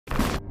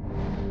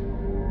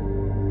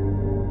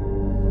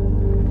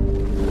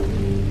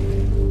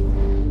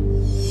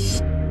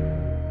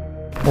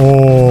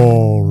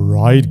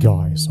Alright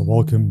guys,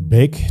 welcome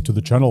back to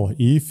the channel.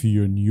 If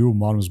you're new,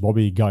 my name is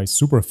Bobby. Guys,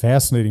 super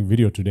fascinating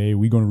video today.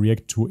 We're gonna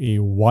react to a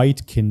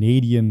white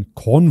Canadian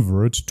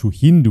convert to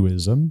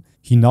Hinduism.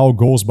 He now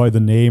goes by the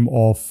name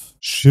of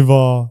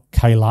Shiva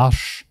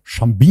Kailash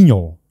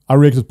Shambino. I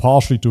reacted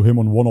partially to him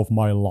on one of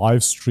my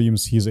live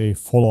streams. He's a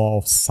follower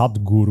of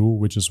Sadhguru,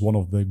 which is one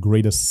of the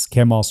greatest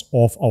scammers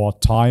of our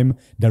time,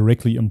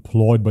 directly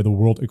employed by the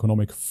World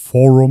Economic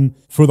Forum,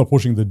 further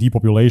pushing the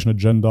depopulation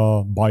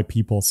agenda by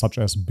people such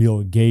as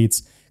Bill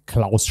Gates,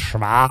 Klaus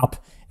Schwab,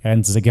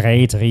 and the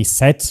Great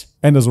Reset.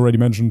 And as already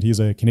mentioned,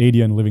 he's a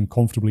Canadian living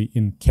comfortably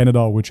in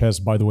Canada, which has,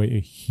 by the way, a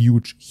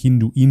huge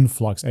Hindu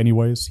influx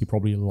anyways. He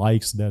probably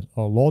likes that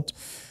a lot.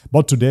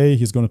 But today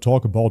he's going to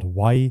talk about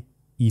why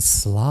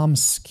Islam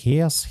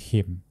scares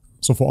him.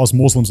 So for us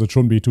Muslims, it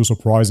shouldn't be too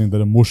surprising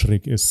that a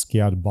mushrik is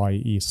scared by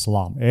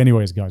Islam.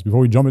 Anyways, guys, before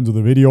we jump into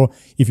the video,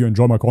 if you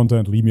enjoy my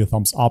content, leave me a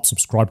thumbs up,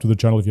 subscribe to the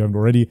channel if you haven't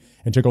already,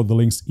 and check out the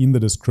links in the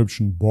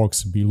description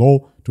box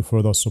below to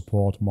further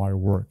support my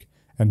work.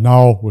 And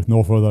now, with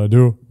no further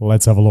ado,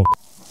 let's have a look.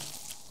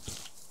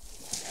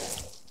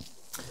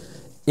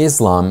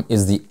 Islam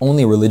is the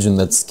only religion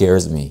that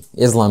scares me.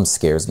 Islam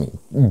scares me.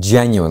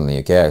 Genuinely,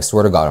 okay? I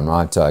swear to God, I'm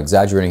not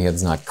exaggerating here.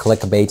 It's not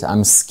clickbait.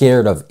 I'm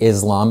scared of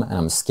Islam and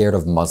I'm scared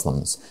of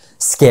Muslims.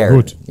 Scared.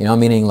 Good. You know,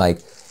 meaning like,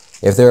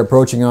 if they're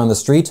approaching you on the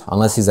street,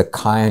 unless he's a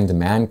kind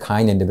man,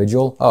 kind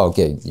individual, oh,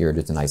 okay, you're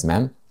just a nice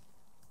man.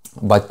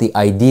 But the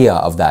idea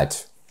of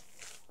that,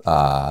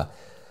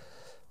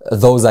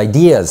 those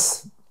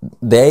ideas,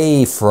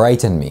 they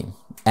frighten me.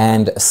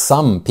 And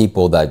some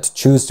people that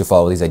choose to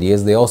follow these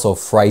ideas, they also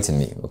frighten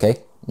me,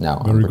 okay?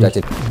 Now, I'm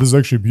protected. This is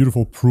actually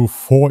beautiful proof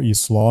for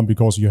Islam,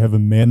 because you have a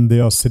man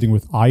there sitting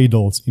with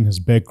idols in his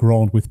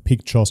background with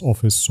pictures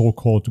of his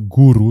so-called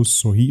gurus.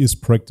 So he is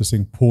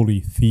practicing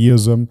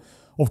polytheism.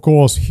 Of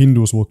course,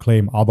 Hindus will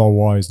claim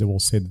otherwise. They will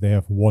say that they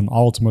have one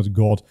ultimate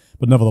God.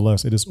 But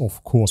nevertheless, it is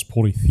of course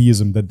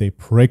polytheism that they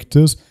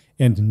practice.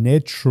 And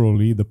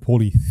naturally, the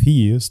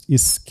polytheist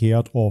is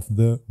scared of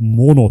the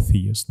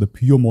monotheist, the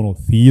pure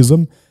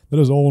monotheism that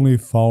is only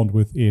found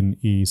within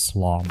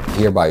Islam.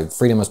 Hereby,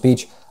 freedom of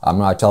speech. I'm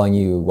not telling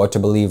you what to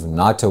believe,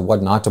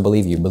 what not to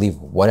believe. You believe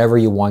whatever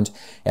you want,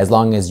 as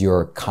long as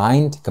you're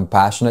kind,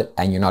 compassionate,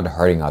 and you're not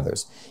hurting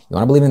others. You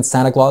want to believe in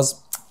Santa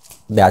Claus?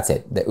 That's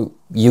it.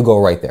 You go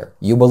right there.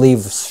 You believe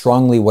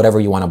strongly whatever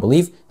you want to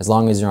believe, as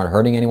long as you're not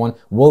hurting anyone.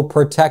 We'll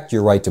protect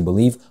your right to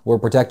believe. We'll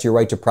protect your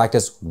right to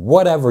practice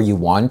whatever you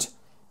want,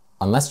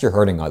 unless you're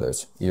hurting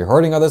others. You're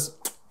hurting others?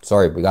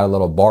 Sorry, we got a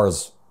little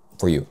bars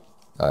for you.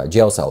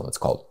 Jail cell, it's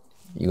called.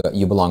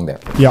 You belong there.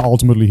 Yeah,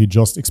 ultimately he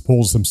just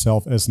exposes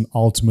himself as an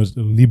ultimate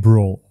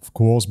liberal, of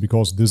course,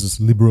 because this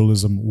is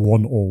liberalism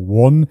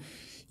 101.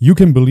 You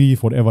can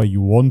believe whatever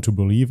you want to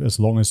believe as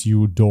long as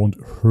you don't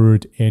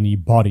hurt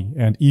anybody.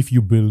 And if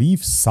you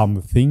believe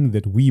something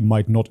that we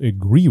might not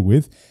agree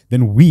with,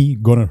 then we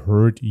gonna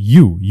hurt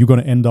you. You're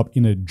gonna end up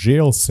in a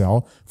jail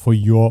cell for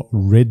your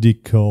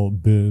radical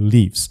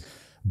beliefs.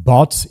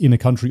 But in a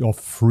country of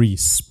free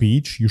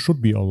speech, you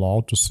should be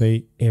allowed to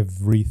say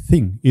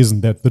everything.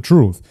 Isn't that the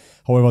truth?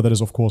 However, that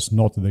is of course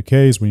not the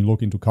case. When you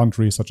look into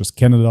countries such as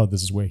Canada,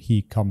 this is where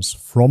he comes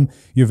from,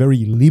 you have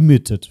very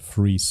limited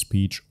free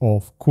speech,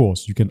 of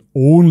course. You can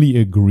only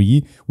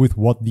agree with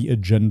what the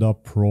agenda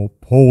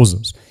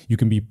proposes. You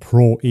can be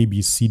pro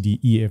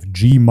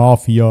ABCDEFG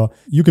mafia,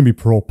 you can be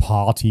pro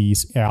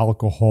parties,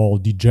 alcohol,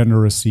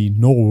 degeneracy,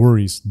 no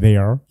worries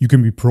there. You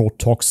can be pro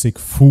toxic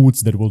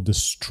foods that will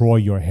destroy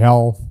your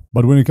health.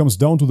 But when it comes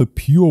down to the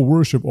pure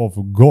worship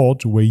of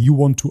God, where you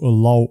want to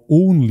allow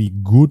only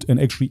good and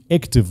actually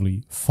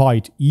actively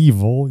fight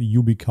evil,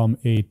 you become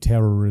a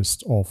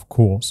terrorist, of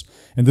course.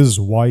 And this is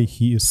why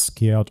he is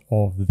scared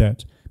of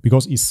that.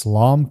 Because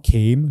Islam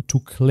came to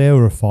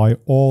clarify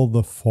all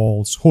the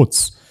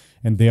falsehoods.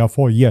 And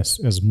therefore, yes,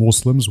 as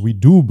Muslims, we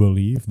do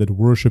believe that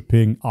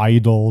worshipping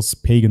idols,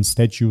 pagan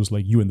statues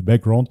like you in the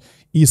background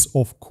is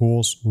of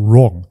course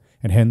wrong.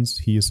 And hence,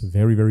 he is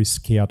very, very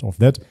scared of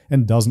that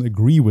and doesn't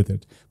agree with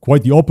it.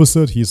 Quite the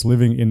opposite, he is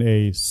living in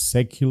a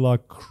secular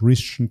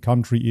Christian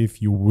country,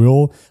 if you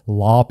will,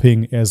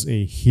 LARPing as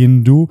a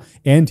Hindu,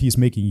 and he's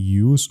making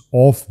use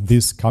of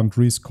this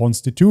country's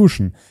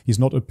constitution. He's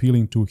not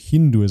appealing to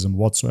Hinduism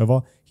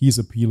whatsoever. He's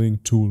appealing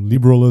to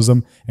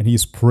liberalism, and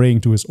he's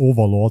praying to his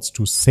overlords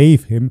to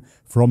save him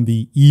from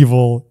the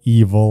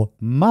evil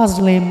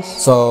Muslims.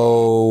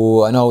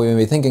 So, I know we may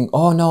be thinking,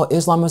 oh no,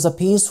 Islam is a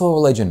peaceful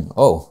religion.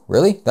 Oh,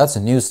 really? That's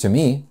news to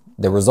me.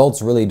 The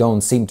results really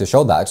don't seem to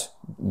show that,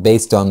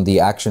 based on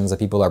the actions that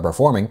people are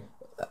performing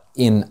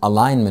in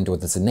alignment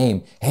with its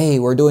name. Hey,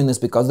 we're doing this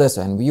because this,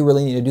 and we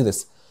really need to do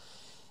this.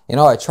 You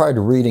know, I tried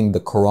reading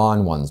the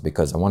Quran ones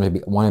because I want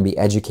to be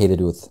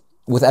educated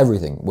with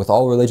everything, with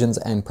all religions,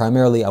 and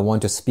primarily I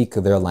want to speak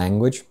their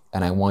language,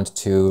 and I want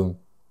to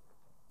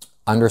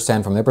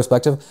understand from their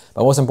perspective,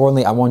 but most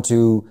importantly, I want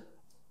to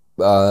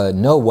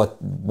know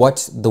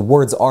what the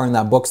words are in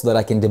that book so that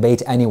I can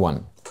debate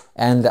anyone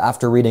And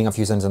after reading a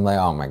few sentences, I'm like,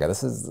 oh my God,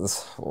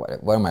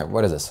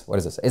 what is this? What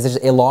is this? It's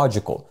just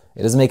illogical.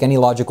 It doesn't make any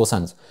logical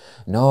sense.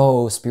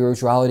 No,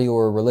 spirituality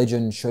or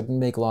religion shouldn't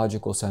make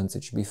logical sense.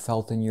 It should be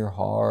felt in your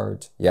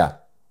heart. Yeah,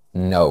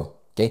 no.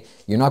 Okay,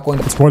 you're not going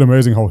to... It's quite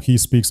amazing how he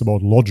speaks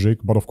about logic,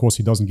 but of course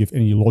he doesn't give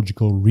any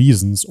logical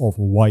reasons of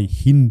why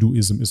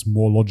Hinduism is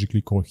more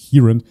logically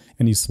coherent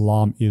and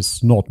Islam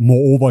is not.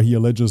 Moreover, he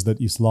alleges that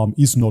Islam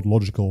is not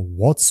logical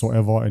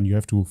whatsoever, and you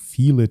have to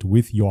feel it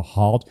with your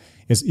heart,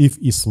 as if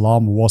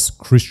Islam was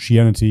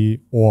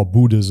Christianity or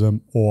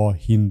Buddhism or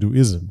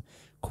Hinduism.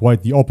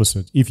 Quite the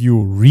opposite. If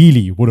you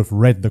really would have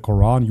read the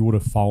Quran, you would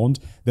have found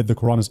that the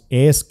Quran is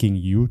asking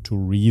you to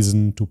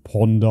reason, to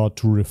ponder,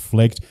 to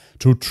reflect,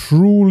 to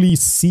truly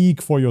seek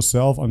for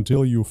yourself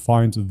until you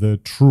find the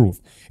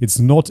truth. It's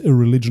not a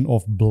religion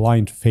of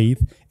blind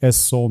faith as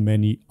so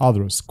many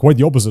others. Quite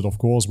the opposite, of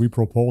course. We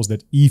propose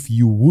that if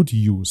you would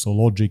use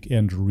logic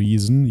and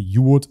reason,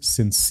 you would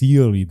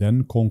sincerely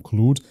then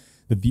conclude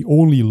that the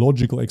only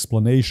logical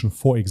explanation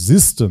for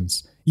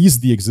existence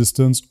is the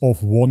existence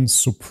of one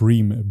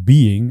supreme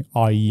being,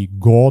 i.e.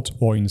 God,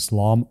 or in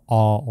Islam,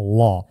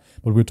 Allah.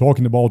 But we're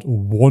talking about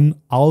one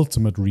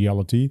ultimate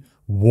reality,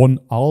 one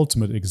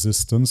ultimate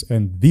existence,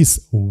 and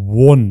this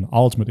one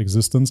ultimate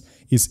existence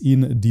is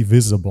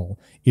indivisible.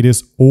 It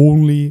is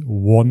only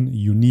one,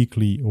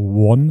 uniquely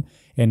one,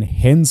 and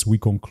hence we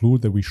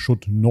conclude that we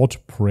should not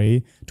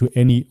pray to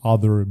any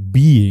other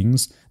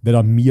beings that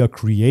are mere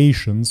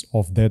creations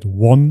of that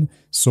one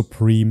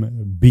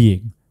supreme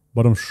being.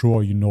 But I'm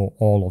sure you know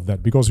all of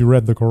that because you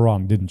read the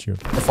Quran, didn't you?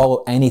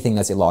 Follow anything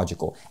that's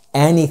illogical.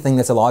 Anything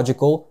that's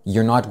illogical,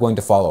 you're not going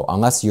to follow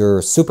unless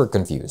you're super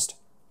confused.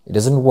 It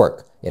doesn't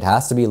work. It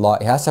has to be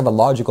it has to have a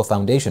logical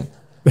foundation.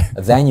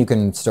 Then you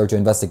can start to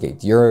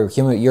investigate. Your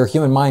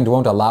human mind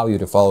won't allow you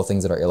to follow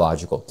things that are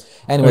illogical.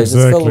 Anyways,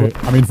 exactly.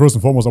 I mean, first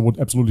and foremost, I would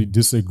absolutely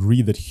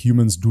disagree that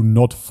humans do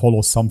not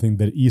follow something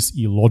that is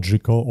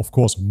illogical. Of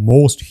course,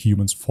 most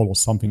humans follow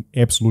something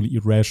absolutely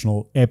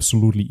irrational,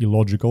 absolutely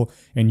illogical,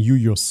 and you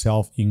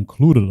yourself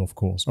included, of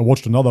course. I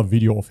watched another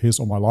video of his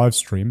on my live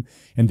stream,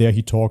 and there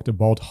he talked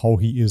about how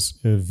he is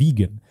a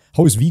vegan.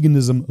 How is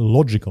veganism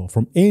logical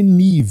from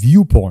any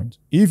viewpoint?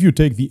 If you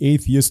take the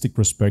atheistic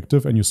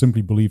perspective and you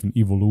simply believe in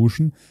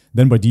evolution,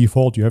 then by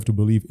default you have to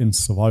believe in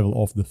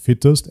survival of the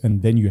fittest,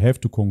 and then you have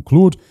to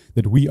conclude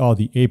that we are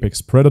the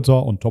apex predator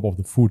on top of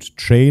the food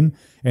chain,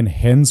 and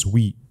hence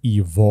we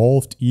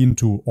evolved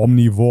into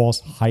omnivores,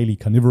 highly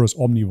carnivorous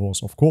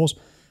omnivores of course,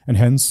 and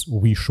hence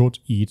we should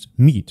eat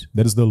meat.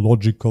 That is the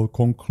logical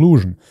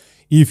conclusion.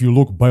 If you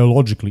look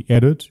biologically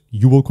at it,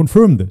 you will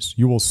confirm this.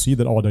 You will see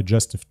that our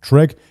digestive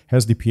tract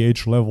has the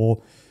pH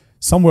level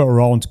somewhere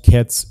around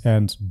cats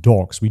and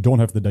dogs. We don't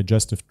have the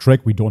digestive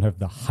tract. We don't have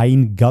the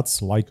hind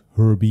guts like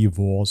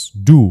herbivores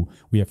do.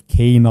 We have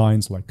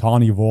canines like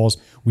carnivores.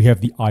 We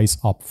have the eyes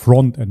up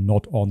front and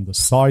not on the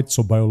side.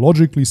 So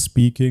biologically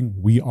speaking,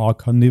 we are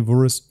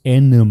carnivorous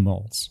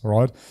animals,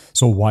 right?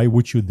 So why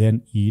would you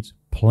then eat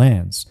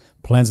plants?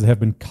 Plants that have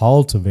been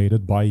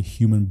cultivated by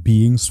human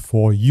beings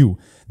for you,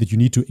 that you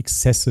need to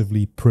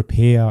excessively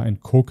prepare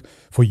and cook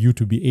for you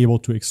to be able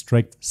to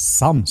extract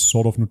some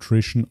sort of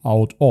nutrition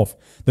out of.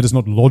 That is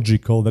not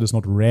logical, that is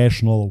not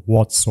rational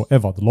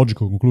whatsoever. The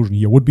logical conclusion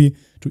here would be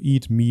to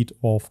eat meat,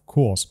 of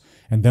course.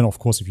 And then, of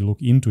course, if you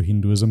look into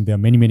Hinduism, there are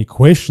many, many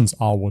questions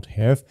I would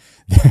have.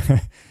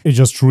 It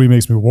just truly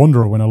makes me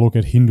wonder when I look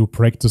at Hindu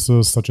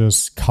practices such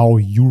as cow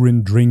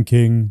urine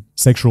drinking,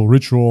 sexual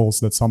rituals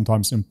that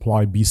sometimes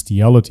imply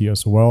bestiality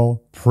as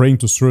well, praying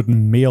to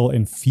certain male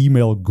and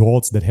female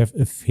gods that have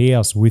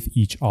affairs with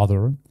each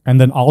other, and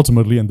then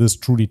ultimately, and this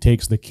truly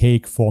takes the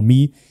cake for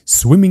me,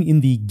 swimming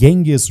in the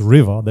Ganges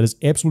River that is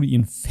absolutely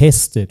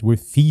infested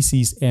with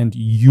feces and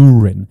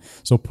urine.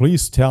 So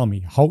please tell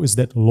me, how is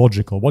that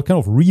logical? What kind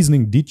of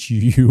reasoning did you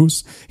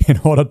use in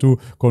order to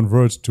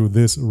convert to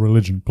this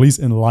religion? Please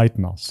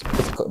enlighten us.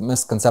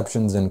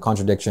 Misconceptions and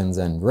contradictions,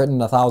 and written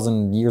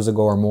 1,000 years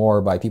ago or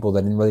more by people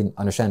that didn't really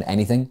understand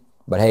anything.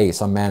 But hey,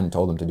 some man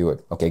told them to do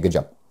it. Okay, good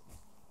job.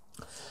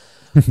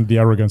 The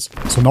arrogance.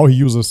 So now he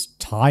uses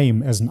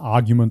time as an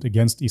argument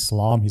against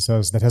Islam. He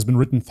says that has been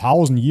written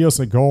 1,000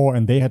 years ago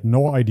and they had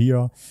no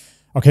idea.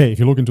 Okay, if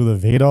you look into the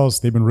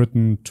Vedas, they've been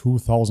written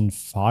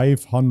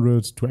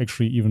 2,500 to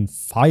actually even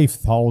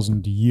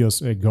 5,000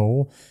 years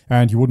ago.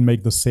 And you wouldn't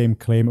make the same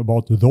claim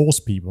about those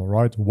people,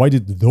 right? Why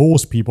did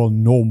those people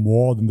know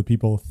more than the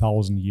people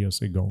 1,000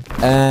 years ago?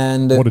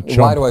 And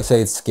why do I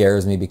say it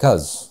scares me?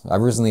 Because I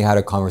recently had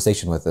a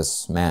conversation with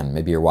this man.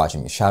 Maybe you're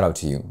watching me. Shout out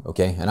to you,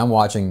 okay? And I'm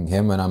watching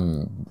him and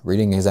I'm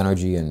reading his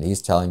energy and he's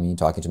telling me,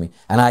 talking to me.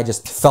 And I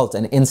just felt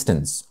an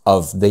instance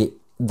of the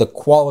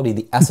quality,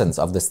 the essence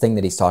of this thing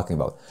that he's talking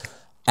about.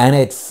 And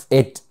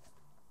it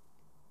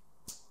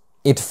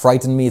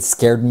frightened me, it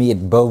scared me,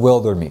 it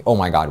bewildered me. Oh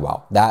my God,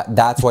 wow.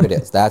 That's what it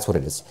is. That's what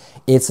it is.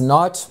 It's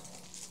not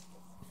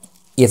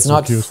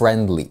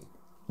friendly,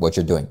 what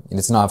you're doing.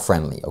 It's not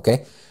friendly,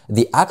 okay?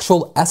 The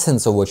actual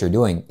essence of what you're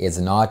doing is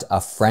not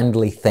a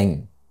friendly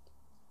thing.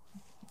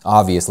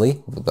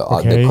 Obviously.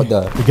 Okay.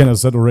 Again,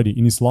 as I said already,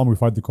 in Islam we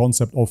find the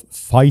concept of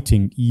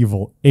fighting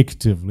evil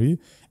actively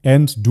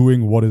and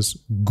doing what is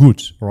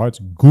good, right?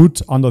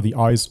 Good under the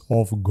eyes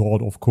of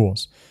God, of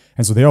course.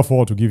 And so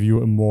therefore, to give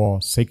you a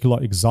more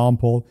secular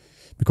example,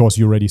 because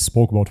you already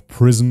spoke about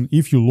prison,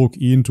 if you look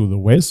into the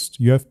West,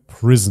 you have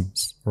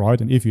prisons,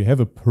 right? And if you have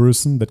a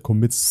person that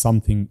commits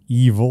something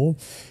evil,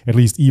 at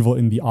least evil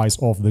in the eyes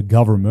of the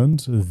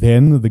government,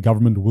 then the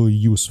government will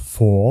use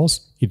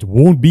force. It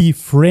won't be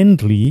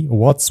friendly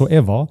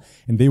whatsoever,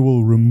 and they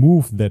will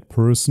remove that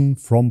person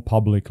from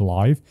public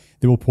life.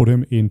 They will put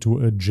him into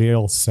a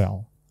jail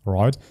cell,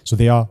 right? So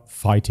they are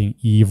fighting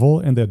evil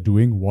and they're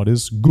doing what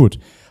is good.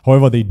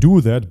 However, they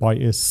do that by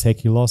a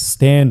secular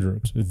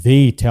standard.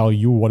 They tell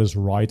you what is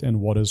right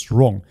and what is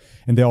wrong.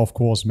 And there are, of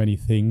course, many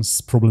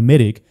things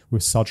problematic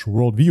with such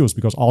worldviews,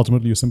 because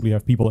ultimately you simply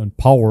have people in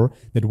power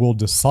that will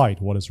decide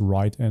what is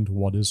right and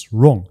what is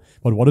wrong.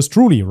 But what is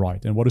truly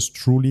right and what is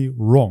truly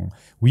wrong?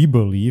 We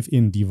believe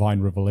in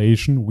divine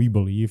revelation. We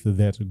believe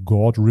that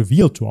God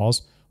revealed to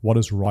us what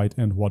is right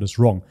and what is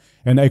wrong.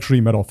 And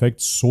actually, matter of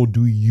fact, so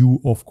do you,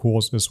 of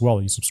course, as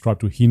well. You subscribe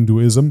to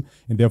Hinduism,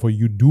 and therefore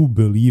you do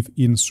believe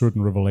in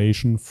certain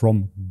revelation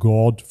from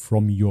God,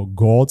 from your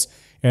gods,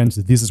 and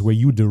this is where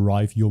you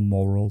derive your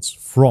morals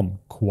from,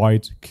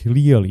 quite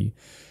clearly.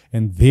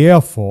 And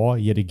therefore,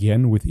 yet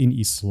again, within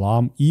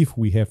Islam, if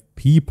we have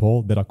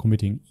people that are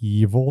committing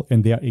evil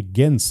and they are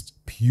against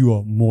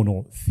pure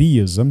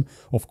monotheism,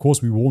 of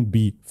course we won't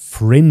be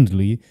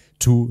friendly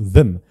to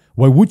them.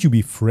 Why would you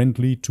be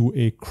friendly to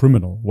a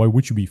criminal? Why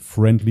would you be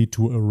friendly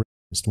to a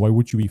rapist? Why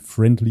would you be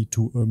friendly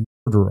to a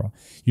murderer?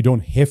 You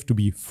don't have to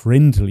be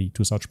friendly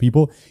to such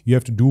people. You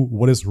have to do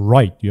what is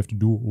right. You have to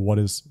do what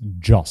is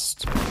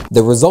just.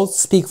 The results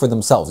speak for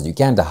themselves. You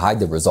can't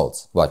hide the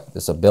results. What?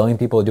 There's a billion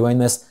people doing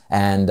this,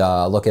 and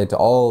look at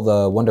all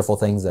the wonderful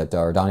things that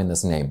are done in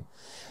this name.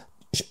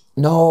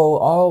 No,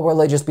 all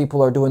religious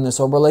people are doing this,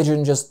 or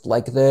religion just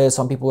like this.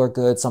 Some people are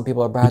good, some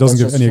people are bad. He doesn't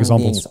give any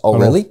examples. Oh,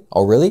 really?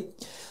 Oh, really?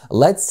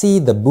 Let's see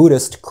the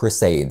Buddhist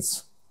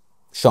crusades.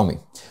 Show me.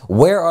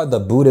 Where are the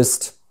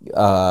Buddhist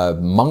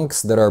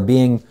monks that are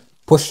being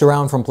pushed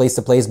around from place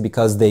to place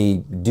because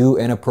they do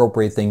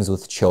inappropriate things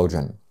with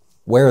children?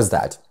 Where is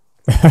that?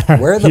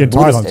 Where are the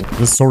Buddhist? Thailand.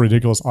 This is so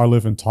ridiculous. I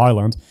live in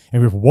Thailand,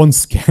 and we have one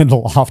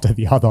scandal after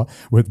the other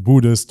with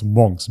Buddhist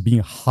monks being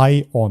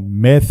high on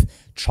meth,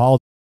 child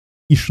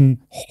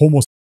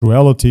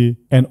homosexuality,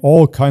 and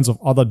all kinds of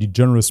other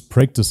degenerate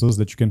practices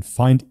that you can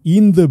find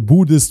in the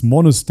Buddhist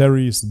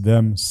monasteries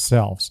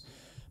themselves.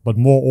 But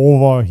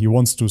moreover, he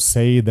wants to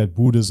say that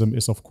Buddhism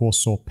is, of course,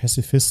 so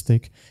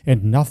pacifistic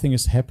and nothing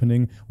is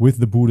happening with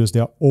the Buddhists.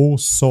 They are all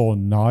so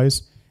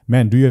nice.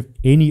 Man, do you have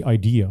any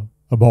idea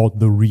about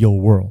the real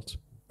world?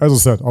 As I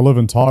said, I live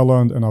in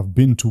Thailand and I've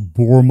been to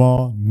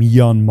Burma,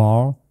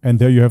 Myanmar, and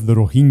there you have the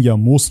Rohingya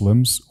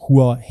Muslims who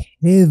are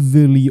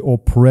heavily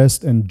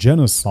oppressed and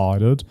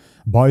genocided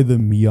by the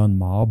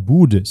Myanmar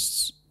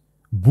Buddhists.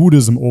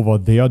 Buddhism over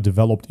there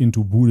developed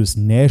into Buddhist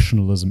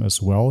nationalism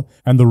as well,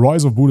 and the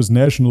rise of Buddhist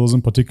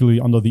nationalism, particularly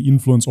under the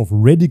influence of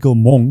radical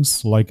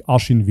monks like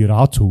Ashin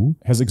Viratu,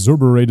 has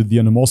exacerbated the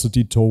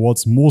animosity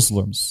towards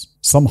Muslims.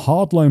 Some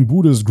hardline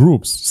Buddhist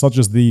groups, such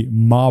as the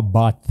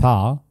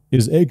Mabata,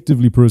 is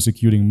actively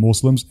persecuting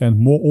Muslims, and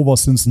moreover,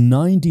 since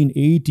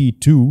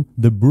 1982,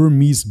 the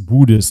Burmese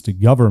Buddhist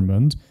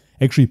government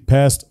actually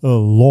passed a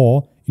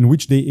law in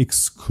which they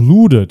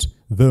excluded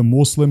the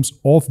Muslims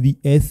of the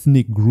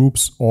ethnic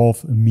groups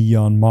of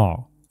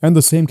Myanmar. And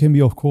the same can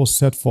be, of course,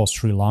 said for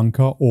Sri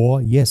Lanka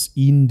or, yes,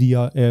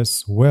 India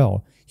as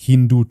well.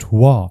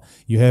 Hindutva.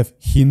 You have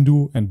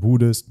Hindu and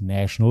Buddhist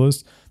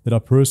nationalists that are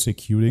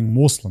persecuting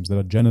Muslims, that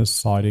are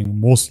genociding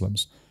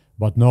Muslims.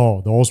 But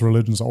no, those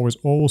religions are always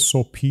oh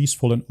so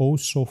peaceful and oh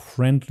so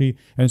friendly,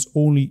 and it's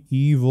only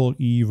evil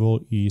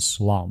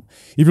Islam.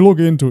 If you look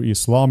into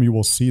Islam, you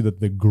will see that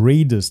the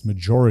greatest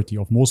majority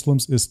of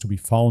Muslims is to be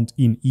found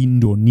in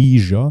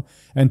Indonesia.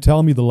 And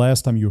tell me the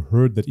last time you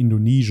heard that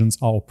Indonesians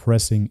are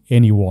oppressing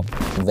anyone.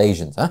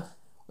 Invasions, huh?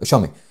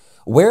 Show me.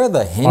 Where are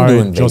the Hindu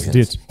invasions? Just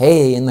did.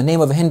 Hey, in the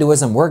name of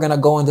Hinduism, we're gonna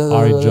go into...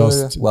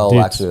 Well,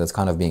 actually, that's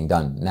kind of being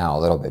done now a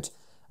little bit.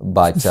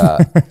 But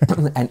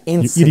an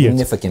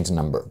insignificant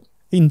number.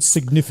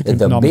 Insignificant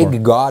the number. The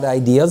big God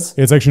ideas?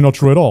 It's actually not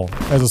true at all.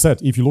 As I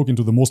said, if you look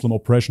into the Muslim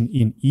oppression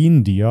in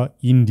India,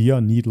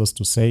 needless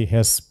to say,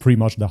 has pretty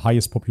much the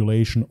highest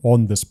population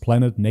on this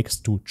planet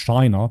next to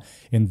China.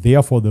 And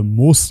therefore, the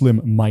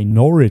Muslim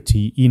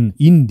minority in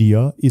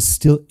India is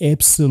still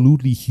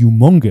absolutely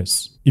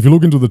humongous. If you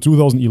look into the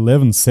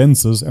 2011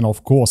 census, and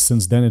of course,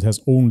 since then it has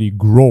only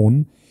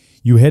grown,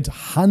 you had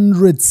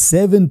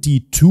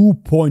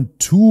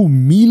 172.2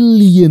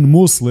 million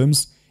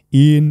Muslims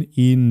in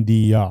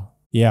India.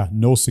 Yeah,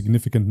 no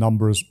significant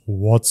numbers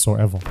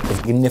whatsoever. A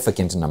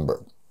significant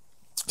number.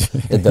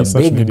 The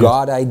big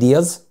God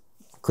ideas,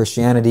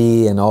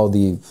 Christianity and all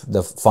the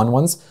fun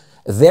ones,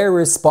 they're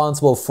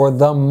responsible for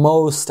the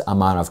most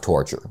amount of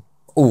torture.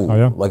 Ooh, oh,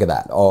 yeah? Look at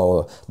that.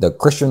 Oh, the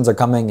Christians are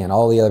coming and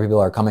all the other people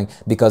are coming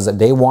because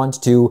they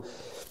want to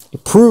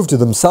prove to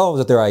themselves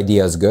that their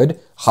idea is good.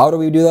 How do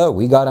we do that?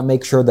 We got to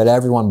make sure that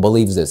everyone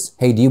believes this.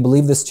 Hey, do you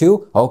believe this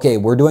too? Okay,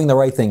 we're doing the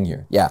right thing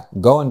here. Yeah,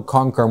 go and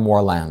conquer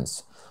more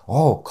lands.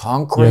 Oh,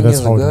 conquering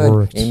is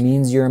good. It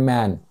means you're a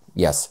man.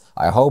 Yes,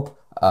 I hope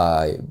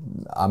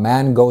a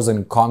man goes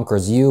and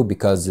conquers you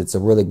because it's a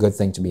really good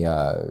thing to be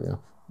a...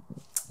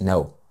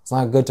 No, it's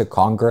not good to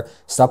conquer.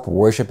 Stop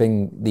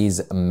worshipping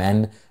these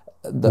men.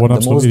 What an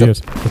absolute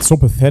idiot. It's so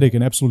pathetic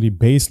and absolutely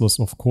baseless,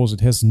 of course.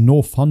 It has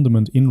no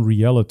fundament in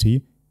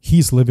reality.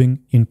 He's living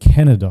in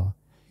Canada.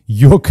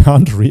 Your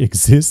country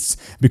exists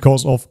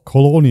because of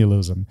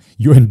colonialism.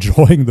 You're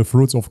enjoying the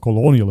fruits of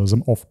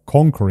colonialism, of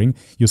conquering.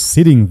 You're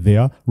sitting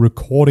there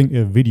recording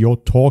a video,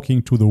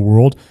 talking to the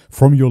world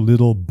from your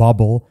little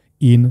bubble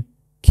in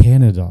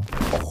Canada.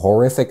 A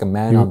horrific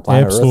man on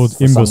planet Earth.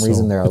 For some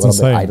reason, they're a little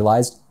bit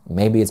idolized.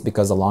 Maybe it's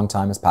because a long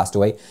time has passed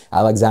away.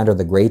 Alexander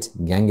the Great,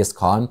 Genghis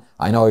Khan.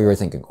 I know you were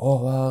thinking,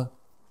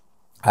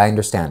 I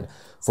understand.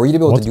 For you to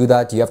be able to do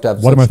that, you have to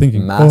have such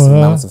massive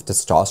amounts of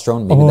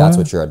testosterone. Maybe that's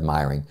what you're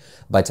admiring.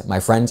 But my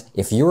friend,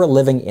 if you were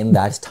living in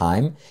that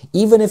time,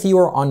 even if you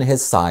were on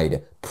his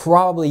side,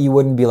 probably you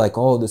wouldn't be like,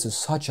 oh, this is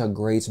such a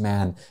great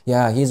man.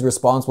 Yeah, he's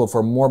responsible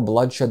for more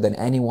bloodshed than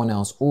anyone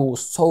else. Oh,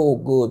 so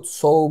good,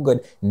 so good.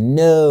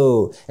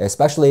 No,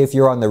 especially if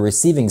you're on the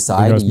receiving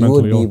side, you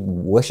would be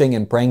wishing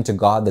and praying to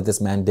God that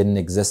this man didn't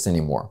exist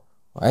anymore.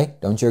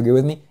 Right? Don't you agree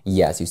with me?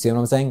 Yes, you see what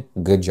I'm saying?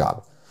 Good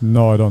job.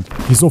 No, I don't.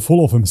 He's so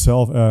full of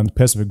himself and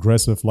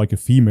passive-aggressive like a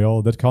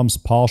female. That comes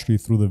partially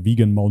through the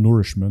vegan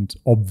malnourishment,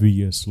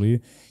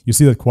 obviously. You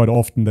see that quite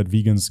often, that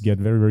vegans get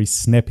very, very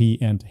snappy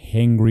and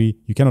hangry.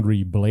 You cannot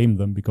really blame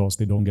them because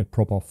they don't get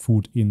proper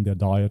food in their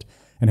diet,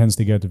 and hence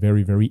they get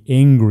very, very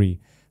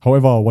angry.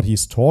 However, what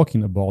he's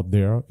talking about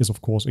there is,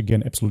 of course,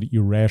 again, absolutely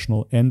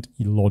irrational and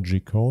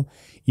illogical.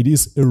 It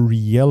is a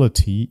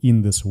reality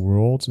in this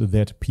world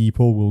that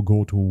people will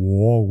go to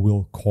war,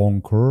 will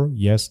conquer.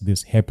 Yes,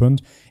 this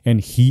happened,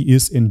 and he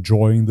is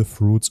enjoying the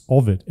fruits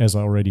of it. As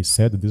I already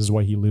said, this is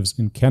why he lives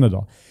in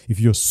Canada. If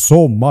you're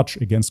so much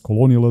against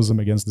colonialism,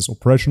 against this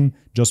oppression,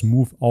 just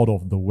move out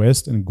of the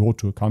West and go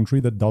to a country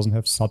that doesn't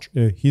have such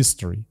a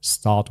history.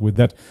 Start with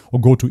that. Or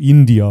go to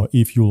India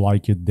if you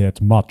like it that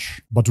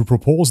much. But to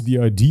propose the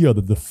idea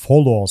that the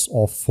followers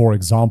of, for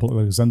example,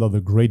 Alexander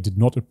the Great did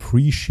not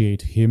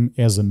appreciate him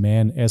as a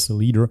man, as a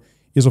leader,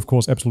 is of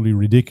course absolutely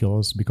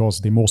ridiculous,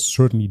 because they most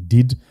certainly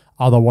did.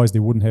 Otherwise, they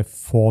wouldn't have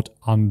fought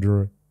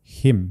under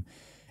him.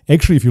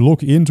 Actually, if you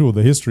look into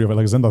the history of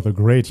Alexander the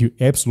Great, you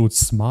absolute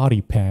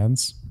smarty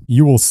pants,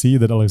 you will see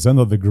that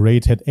Alexander the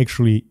Great had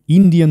actually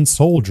Indian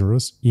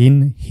soldiers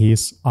in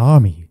his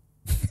army.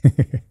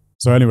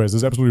 So anyways,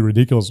 it's absolutely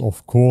ridiculous.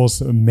 Of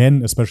course,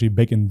 men, especially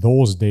back in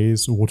those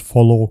days, would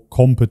follow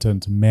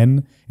competent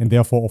men, and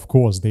therefore, of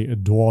course, they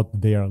adored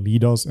their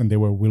leaders and they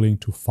were willing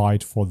to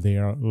fight for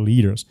their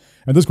leaders.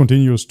 And this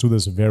continues to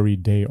this very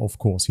day, of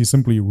course. He's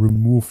simply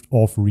removed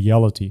of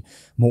reality.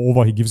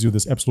 Moreover, he gives you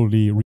this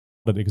absolutely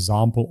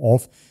example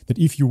of that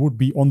if you would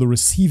be on the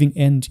receiving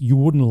end, you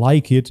wouldn't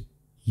like it.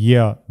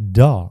 Yeah,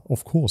 duh,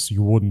 of course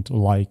you wouldn't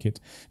like it.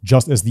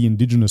 Just as the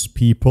indigenous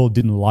people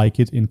didn't like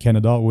it in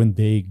Canada when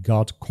they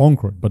got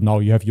conquered. But now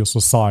you have your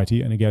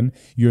society, and again,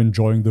 you're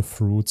enjoying the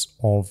fruits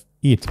of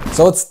it.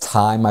 So it's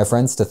time, my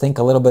friends, to think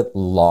a little bit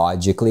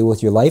logically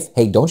with your life.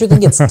 Hey, don't you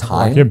think it's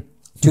time? Like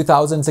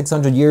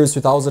 2,600 years,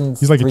 2,000,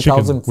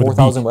 3,000,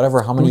 4,000,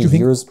 whatever, how many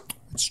years?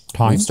 It's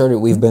time.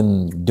 We've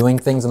been doing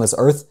things on this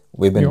earth.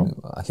 We've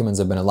been, humans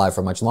have been alive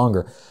for much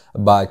longer.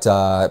 But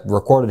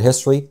recorded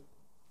history,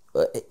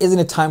 isn't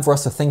it time for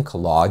us to think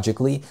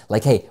logically?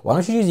 Like, hey, why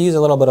don't you just use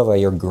a little bit of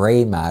your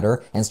gray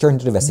matter and start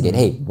to investigate?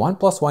 Hey, 1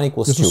 + 1 =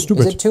 2.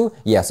 Is it 2?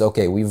 Yes,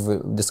 okay, we've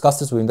discussed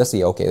this, we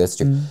investigate. Okay, that's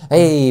true.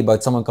 Hey,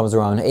 but someone comes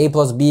around, A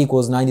 + B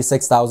 =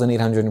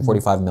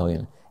 96,845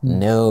 million.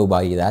 No,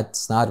 buddy,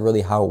 that's not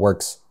really how it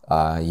works.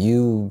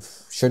 You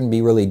shouldn't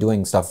be really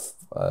doing stuff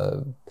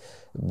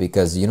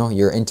because, you know,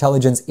 your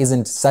intelligence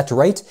isn't set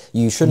right.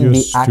 You shouldn't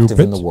be active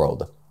in the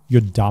world. You're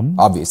dumb.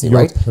 Obviously,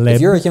 right?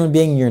 If you're a human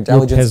being, your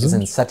intelligence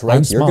isn't set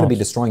right, you're going to be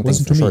destroying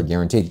things for sure,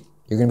 guaranteed.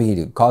 You're going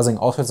to be causing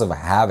all sorts of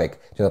havoc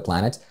to the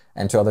planet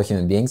and to other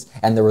human beings,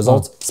 and the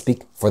results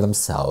speak for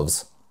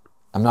themselves.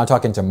 I'm not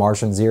talking to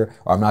Martians here,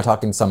 or I'm not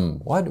talking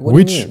some... What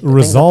Which do you mean?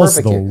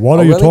 results, though? What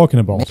are you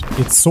talking about?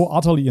 It's so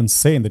utterly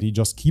insane that he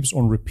just keeps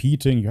on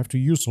repeating, you have to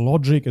use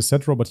logic,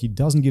 etc., but he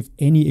doesn't give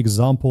any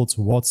examples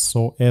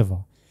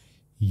whatsoever.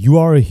 You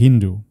are a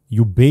Hindu.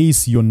 You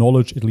base your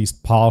knowledge, at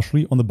least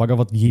partially, on the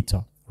Bhagavad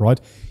Gita. Right?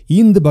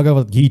 In the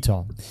Bhagavad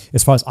Gita,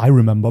 as far as I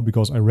remember,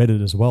 because I read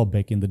it as well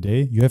back in the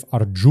day, you have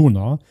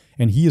Arjuna,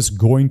 and he is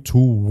going to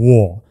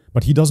war.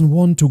 But he doesn't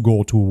want to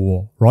go to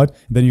war, right?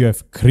 And then you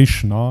have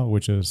Krishna,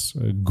 which is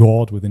a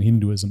god within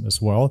Hinduism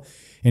as well,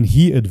 and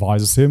he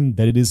advises him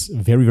that it is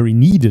very, very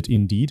needed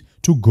indeed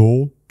to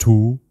go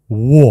to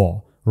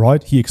war,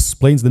 right? He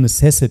explains the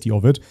necessity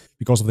of it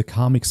because of the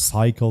karmic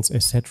cycles,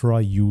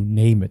 etc., you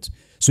name it.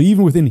 So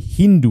even within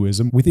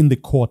Hinduism, within the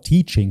core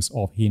teachings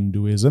of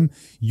Hinduism,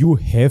 you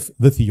have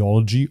the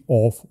theology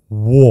of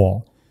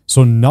war.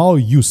 So now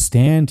you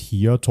stand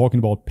here talking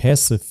about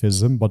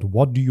pacifism, but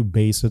what do you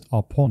base it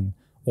upon?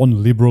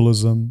 On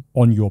liberalism,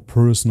 on your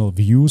personal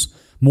views?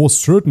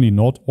 Most certainly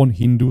not on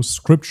Hindu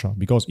scripture,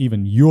 because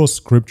even your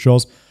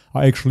scriptures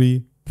are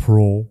actually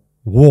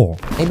pro-war.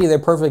 Maybe they're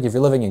perfect if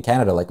you're living in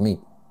Canada like me.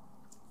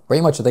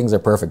 Pretty much things are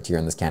perfect here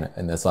in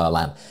this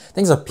land.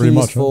 Things are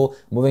peaceful,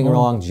 moving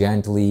along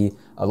gently.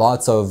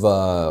 Lots of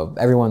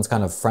everyone's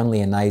kind of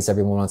friendly and nice.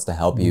 Everyone wants to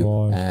help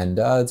you, and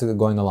it's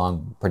going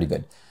along pretty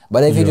good.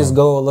 But if you just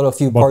go a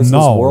few parts of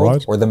this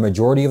world, or the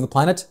majority of the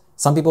planet,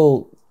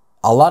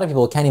 a lot of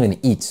people can't even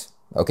eat.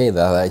 Okay,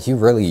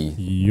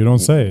 You don't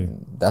say.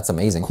 That's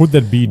amazing. Could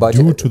that be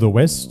due to the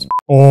West?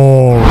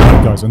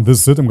 Alright guys, and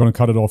this is it. I'm gonna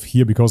cut it off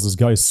here because this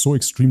guy is so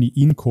extremely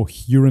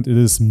incoherent. It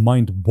is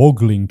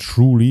mind-boggling,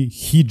 truly.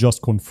 He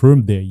just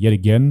confirmed there yet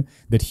again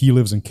that he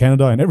lives in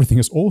Canada and everything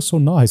is also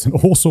nice and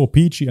also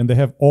peachy and they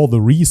have all the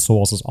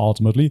resources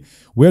ultimately.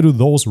 Where do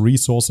those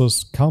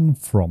resources come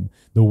from?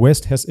 The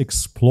West has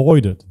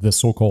exploited the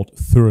so-called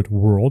third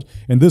world,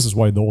 and this is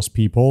why those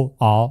people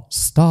are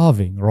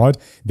starving, right?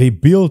 They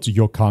built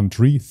your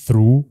country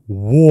through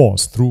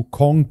wars, through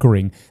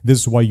conquering. This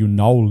is why you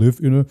now live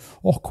in a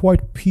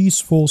quite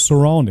peaceful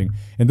surrounding.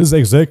 And this is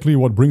exactly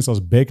what brings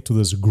us back to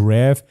this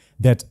graph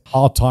that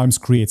hard times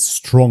create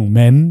strong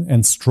men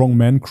and strong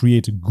men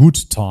create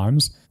good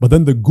times. But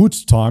then the good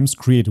times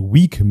create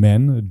weak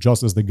men,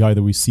 just as the guy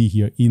that we see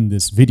here in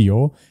this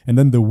video. And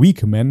then the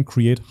weak men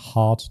create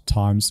hard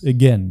times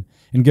again.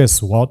 And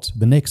guess what?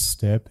 The next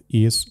step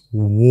is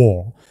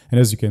war. And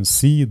as you can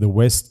see, the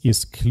West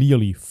is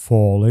clearly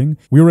falling.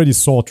 We already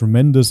saw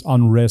tremendous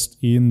unrest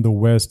in the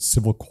West,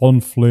 civil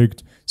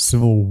conflict,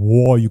 civil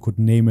war, you could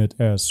name it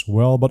as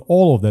well. But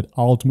all of that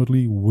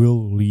ultimately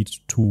will lead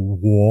to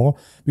war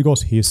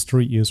because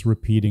history is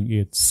repeating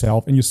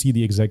itself. And you see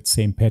the exact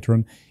same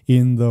pattern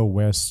in the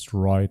West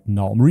right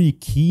now. I'm really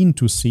keen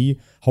to see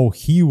how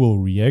he will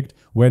react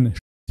when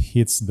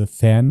hits the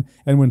fan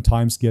and when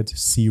times get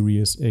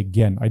serious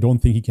again. I don't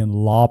think he can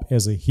LARP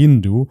as a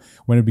Hindu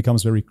when it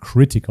becomes very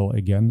critical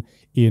again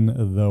in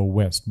the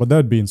West. But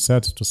that being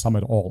said, to sum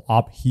it all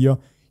up here,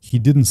 he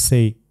didn't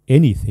say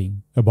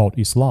anything about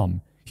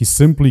Islam. He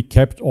simply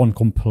kept on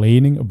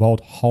complaining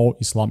about how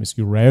Islam is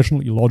irrational,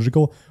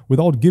 illogical,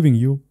 without giving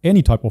you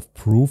any type of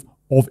proof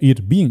of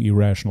it being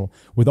irrational,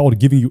 without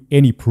giving you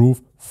any proof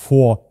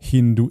for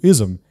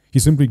Hinduism. He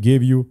simply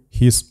gave you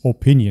his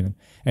opinion,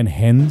 and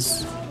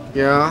hence...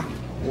 Yeah,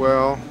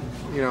 well,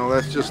 you know,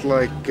 that's just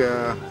like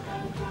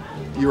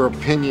your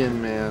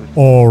opinion, man.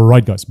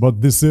 Alright guys, but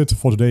this is it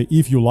for today.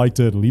 If you liked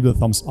it, leave a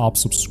thumbs up,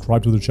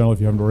 subscribe to the channel if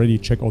you haven't already,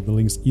 check out the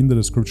links in the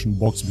description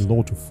box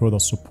below to further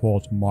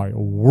support my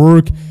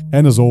work.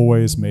 And as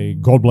always, may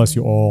God bless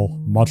you all,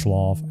 much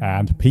love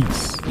and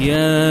peace.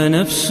 يا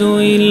نفس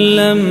إن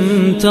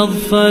لم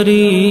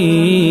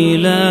تظفري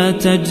لا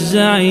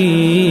تجزعي